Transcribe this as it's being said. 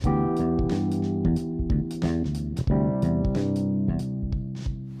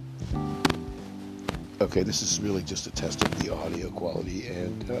Okay, this is really just a test of the audio quality,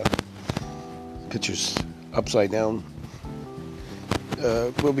 and pictures upside down.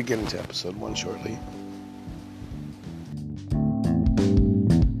 We'll be getting to episode 1 shortly.